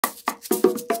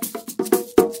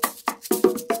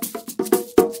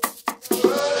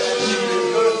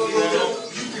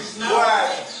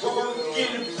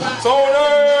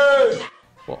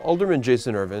Well, Alderman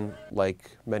Jason Ervin,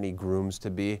 like many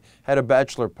grooms-to-be, had a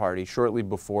bachelor party shortly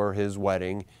before his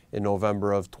wedding in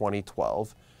November of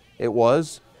 2012. It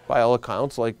was, by all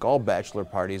accounts, like all bachelor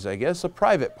parties, I guess, a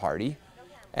private party.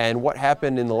 And what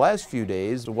happened in the last few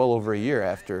days, well over a year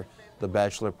after the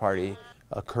bachelor party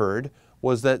occurred,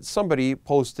 was that somebody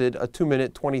posted a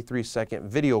 2-minute, 23-second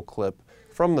video clip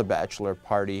from the bachelor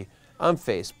party on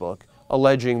Facebook,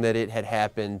 alleging that it had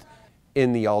happened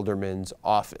in the alderman's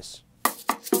office.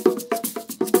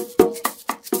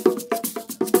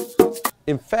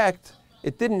 In fact,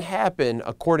 it didn't happen,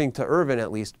 according to Ervin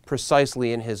at least,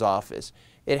 precisely in his office.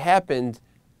 It happened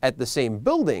at the same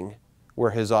building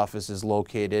where his office is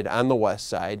located on the west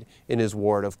side, in his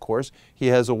ward, of course. He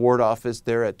has a ward office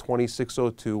there at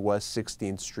 2602 West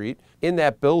 16th Street. In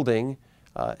that building,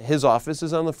 his office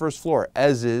is on the first floor,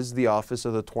 as is the office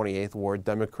of the 28th Ward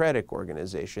Democratic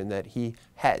Organization that he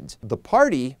heads. The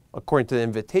party, according to the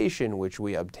invitation which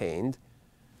we obtained,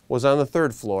 was on the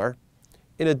third floor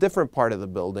in a different part of the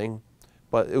building,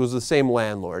 but it was the same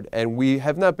landlord. And we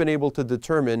have not been able to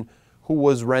determine who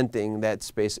was renting that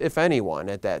space, if anyone,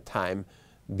 at that time.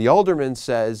 The alderman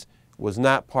says was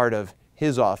not part of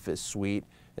his office suite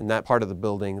and not part of the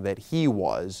building that he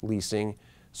was leasing.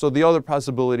 So the other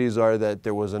possibilities are that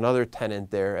there was another tenant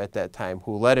there at that time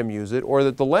who let him use it, or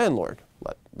that the landlord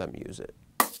let them use it.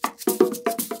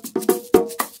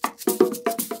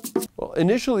 Well,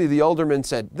 initially the alderman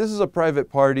said, this is a private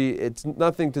party, it's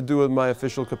nothing to do with my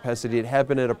official capacity, it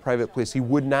happened at a private place. He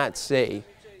would not say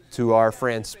to our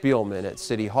Franz Spielman at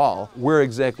City Hall where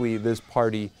exactly this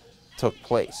party took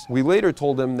place. We later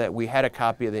told him that we had a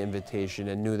copy of the invitation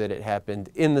and knew that it happened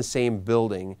in the same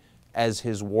building as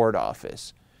his ward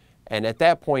office. And at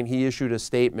that point he issued a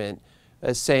statement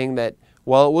saying that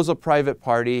while it was a private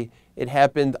party, it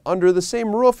happened under the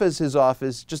same roof as his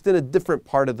office, just in a different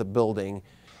part of the building.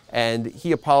 And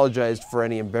he apologized for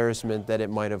any embarrassment that it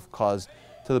might have caused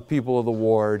to the people of the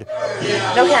ward.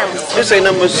 No cameras. This ain't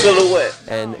number silhouette.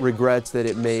 And regrets that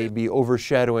it may be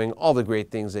overshadowing all the great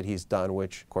things that he's done,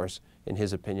 which, of course, in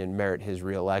his opinion, merit his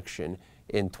re-election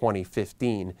in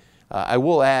 2015. I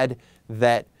will add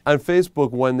that on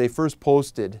Facebook, when they first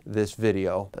posted this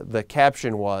video, the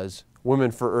caption was,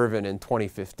 "Women for Ervin in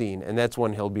 2015, and that's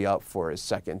when he'll be up for his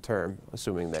second term,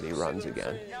 assuming that he runs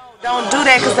again. Don't do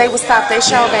that because they will stop their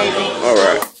show, baby. All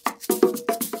right.